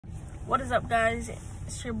What is up, guys?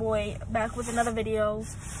 It's your boy back with another video.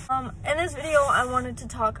 In this video I wanted to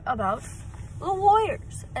talk about the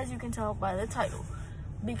Warriors, as you can tell by the title,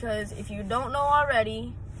 because if you don't know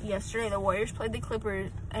already, yesterday the Warriors played the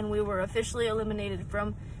Clippers and we were officially eliminated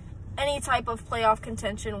from any type of playoff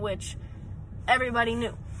contention, which everybody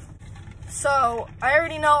knew. So I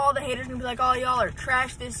already know all the haters gonna be like, oh, y'all are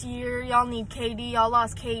trash this year, y'all need KD, y'all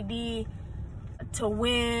lost KD to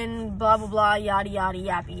win, blah blah blah, yada yada,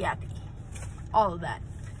 yappy yappy, all of that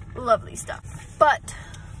lovely stuff. But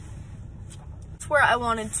that's where I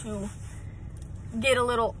wanted to get a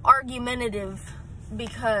little argumentative,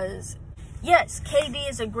 because yes, KD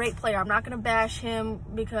is a great player. I'm not gonna bash him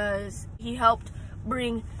because he helped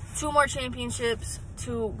bring 2 more championships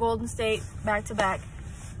to Golden State back to back.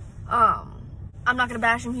 I'm not gonna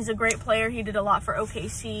bash him. He's a great player. He did a lot for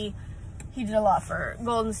OKC. He did a lot for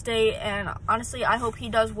Golden State, and honestly, I hope he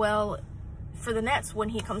does well for the Nets when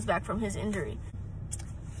he comes back from his injury.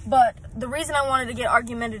 But the reason I wanted to get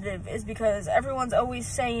argumentative is because everyone's always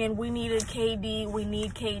saying we needed KD, we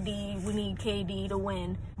need KD, we need KD to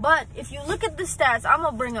win. But if you look at the stats, I'm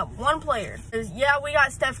gonna bring up one player. Yeah, we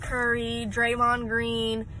got Steph Curry, Draymond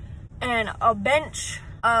Green, and a bench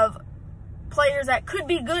of players that could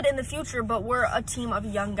be good in the future, but we're a team of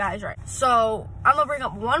young guys, right? So I'm gonna bring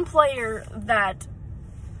up one player that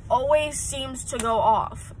always seems to go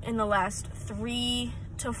off in the last 3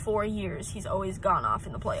 to 4 years. He's always gone off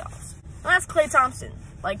in the playoffs. And that's Klay Thompson.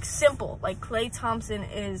 Like, simple. Like, Klay Thompson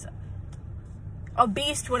is a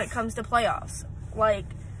beast when it comes to playoffs. Like,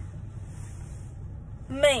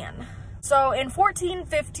 man. So in 14,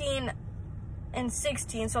 15, and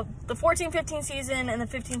 16, so the 14-15 season and the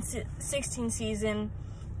 15-16 season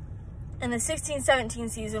and the 16-17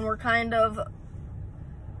 season were kind of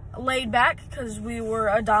laid back because we were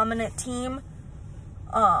a dominant team,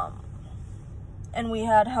 and we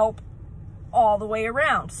had help all the way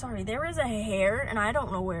around. Sorry, there is a hair and I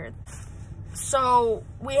don't know where. So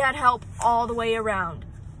we had help all the way around.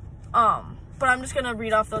 But I'm just gonna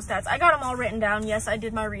read off those stats. I got them all written down. Yes, I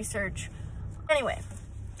did my research. Anyway.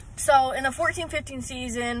 So in the 14-15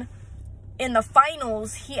 season, in the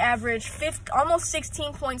finals, he averaged almost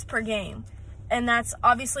 16 points per game. And that's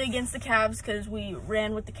obviously against the Cavs because we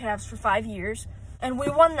ran with the Cavs for 5 years. And we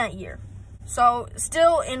won that year. So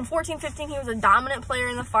still in 14-15, he was a dominant player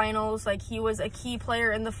in the finals. Like, he was a key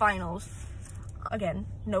player in the finals. Again,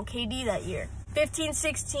 no KD that year.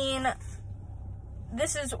 15-16,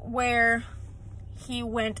 this is where he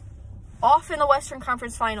went off in the Western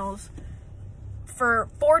Conference Finals for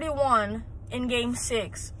 41 in Game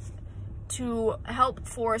 6 to help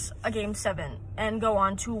force a Game 7 and go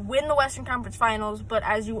on to win the Western Conference Finals. But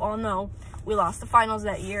as you all know, we lost the finals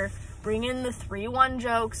that year. Bring in the 3-1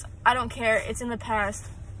 jokes. I don't care. It's in the past.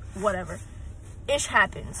 Whatever. Ish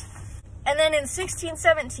happens. And then in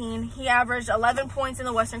 16-17, he averaged 11 points in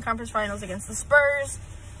the Western Conference Finals against the Spurs.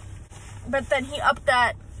 But then he upped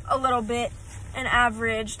that a little bit and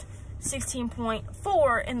averaged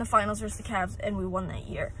 16.4 in the finals versus the Cavs, and we won that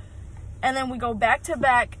year. And then we go back to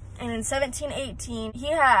back, and in 17-18,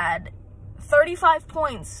 he had 35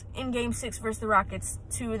 points in Game 6 versus the Rockets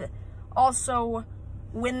to also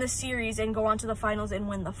win the series and go on to the finals and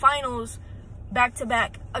win the finals back to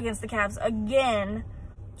back against the Cavs again.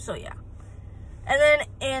 So yeah. And then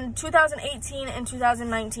in 2018 and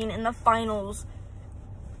 2019 in the finals,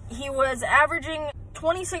 he was averaging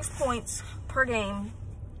 26 points per game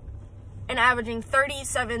and averaging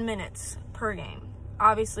 37 minutes per game.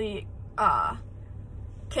 Obviously,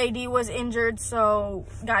 KD was injured, so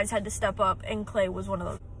guys had to step up, and Klay was one of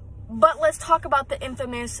those. But let's talk about the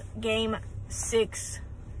infamous Game 6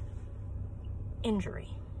 injury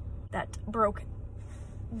that broke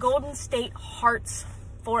Golden State hearts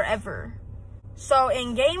forever. So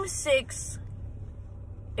in Game 6,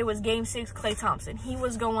 it was Game 6 Klay Thompson. He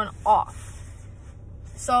was going off.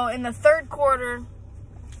 So in the third quarter,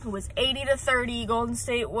 it was 80-30. Golden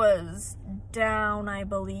State was down, I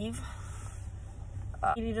believe.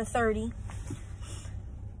 80-30.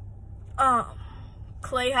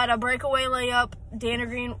 Klay had a breakaway layup. Danny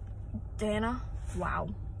Green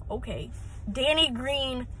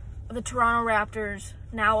of the Toronto Raptors,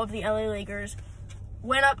 now of the LA Lakers,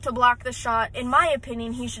 went up to block the shot. In my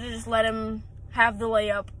opinion, he should have just let him have the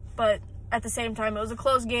layup. But at the same time, it was a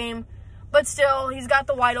close game. But still, he's got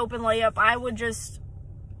the wide open layup. I would just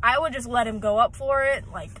let him go up for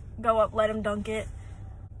it. Like, go up, let him dunk it,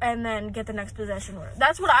 and then get the next possession.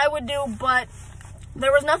 That's what I would do, but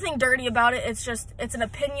there was nothing dirty about it. It's an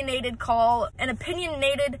opinionated call, an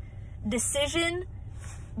opinionated decision.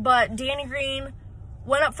 But Danny Green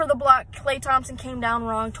went up for the block. Klay Thompson came down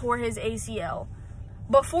wrong, tore his ACL.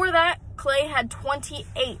 Before that, Klay had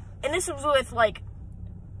 28. And this was with, like,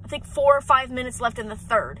 I think 4 or 5 minutes left in the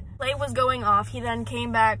third. Klay was going off. He then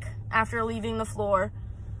came back after leaving the floor.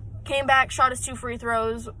 Came back, shot his 2 free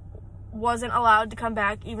throws. Wasn't allowed to come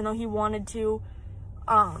back, even though he wanted to.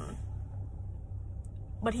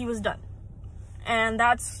 But he was done. And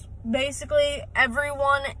that's basically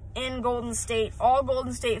everyone in Golden State. All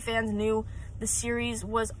Golden State fans knew the series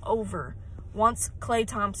was over once Klay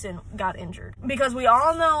Thompson got injured. Because we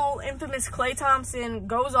all know infamous Klay Thompson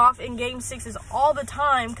goes off in Game 6s all the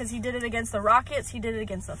time because he did it against the Rockets. He did it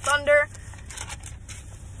against the Thunder.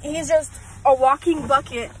 He's just a walking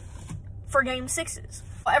bucket for Game 6s.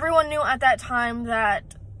 Everyone knew at that time that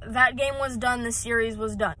that game was done, the series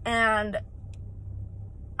was done. And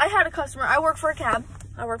I had a customer, I work for a cab.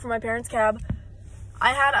 I work for my parents' cab.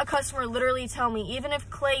 I had a customer literally tell me, even if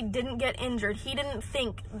Klay didn't get injured, he didn't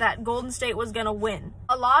think that Golden State was going to win.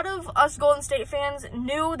 A lot of us Golden State fans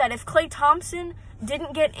knew that if Klay Thompson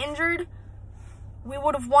didn't get injured, we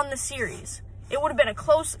would have won the series. It would have been a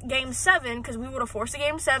close Game 7 because we would have forced a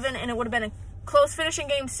Game 7, and it would have been a close finish in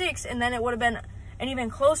Game 6, and then it would have been an even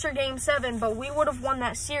closer Game 7, but we would have won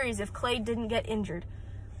that series if Klay didn't get injured.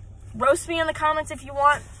 Roast me in the comments if you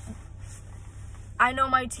want. I know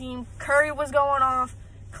my team. Curry was going off.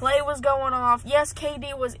 Klay was going off. Yes,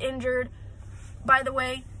 KD was injured. By the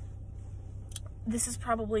way, this is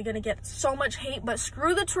probably going to get so much hate, but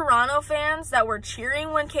screw the Toronto fans that were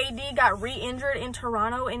cheering when KD got re-injured in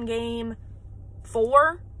Toronto in Game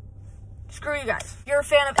 4. Screw you guys. If you're a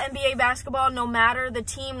fan of NBA basketball, no matter the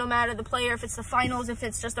team, no matter the player, if it's the finals, if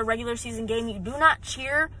it's just a regular season game, you do not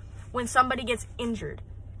cheer when somebody gets injured.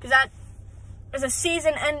 Because that is a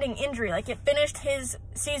season-ending injury. Like, it finished his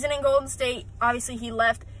season in Golden State. Obviously, he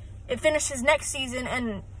left. It finished his next season,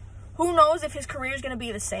 and who knows if his career is going to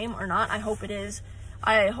be the same or not. I hope it is.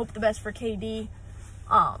 I hope the best for KD.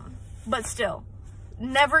 But still,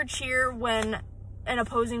 never cheer when an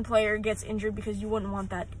opposing player gets injured because you wouldn't want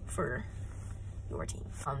that for your team.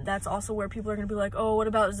 That's also where people are going to be like, oh, what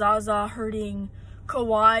about Zaza hurting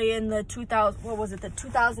Kawhi in the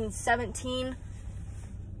 2017?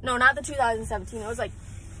 No, not the 2017. It was like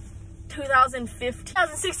 2015,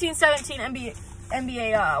 2016-17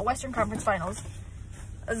 NBA Western Conference Finals.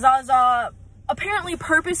 Zaza apparently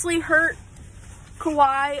purposely hurt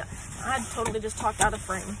Kawhi. I totally just talked out of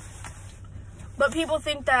frame. But people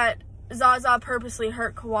think that Zaza purposely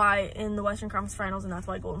hurt Kawhi in the Western Conference Finals, and that's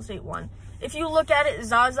why Golden State won. If you look at it,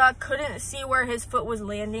 Zaza couldn't see where his foot was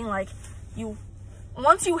landing. Like,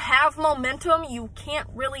 once you have momentum, you can't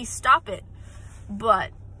really stop it. But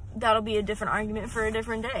that'll be a different argument for a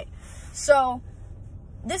different day. So,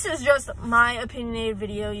 this is just my opinionated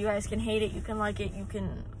video. You guys can hate it, you can like it,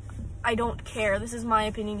 I don't care. This is my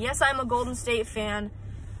opinion. Yes, I'm a Golden State fan.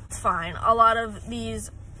 It's fine. A lot of these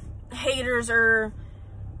haters are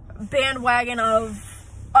bandwagon of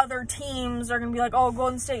other teams are going to be like, oh,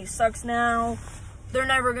 Golden State sucks now. They're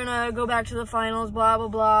never going to go back to the finals, blah, blah,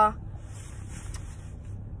 blah.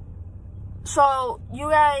 So, you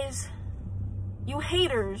guys, you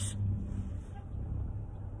haters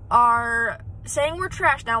are saying we're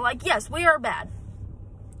trash now. Like, yes, we are bad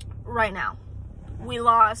right now. We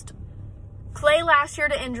lost Klay last year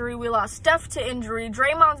to injury. We lost Steph to injury.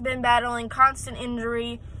 Draymond's been battling constant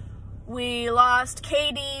injury. We lost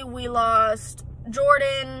KD. We lost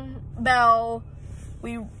Jordan, Bell.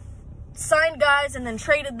 We signed guys and then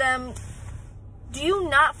traded them. Do you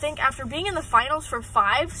not think after being in the finals for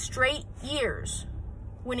 5 straight years,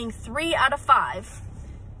 winning 3 out of 5,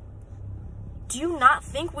 do you not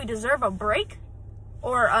think we deserve a break?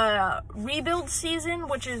 Or a rebuild season,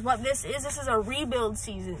 which is what this is. This is a rebuild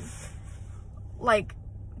season. Like,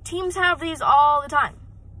 teams have these all the time.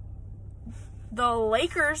 The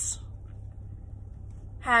Lakers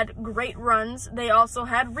had great runs. They also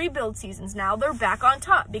had rebuild seasons. Now they're back on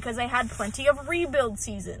top because they had plenty of rebuild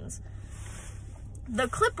seasons. The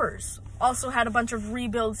Clippers also had a bunch of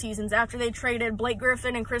rebuild seasons. After they traded Blake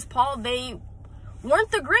Griffin and Chris Paul, they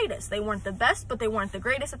weren't the greatest. They weren't the best, but they weren't the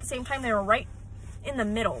greatest. At the same time, they were right in the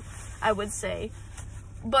middle, I would say.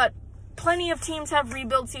 But plenty of teams have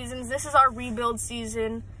rebuild seasons. This is our rebuild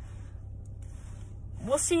season.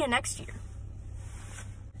 We'll see you next year.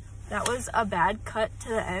 That was a bad cut to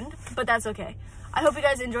the end, but that's okay. I hope you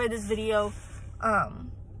guys enjoyed this video.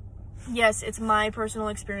 Yes, it's my personal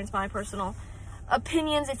experience, my personal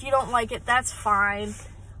opinions. If you don't like it, that's fine.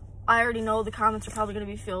 I already know the comments are probably going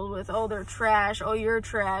to be filled with, oh, they're trash, oh, you're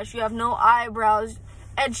trash, you have no eyebrows,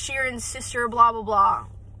 Ed Sheeran's sister, blah, blah, blah.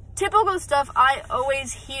 Typical stuff I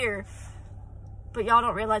always hear, but y'all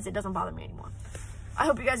don't realize it doesn't bother me anymore. I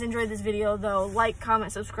hope you guys enjoyed this video, though. Like,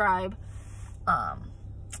 comment, subscribe.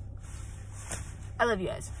 I love you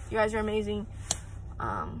guys. You guys are amazing.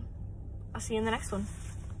 I'll see you in the next one.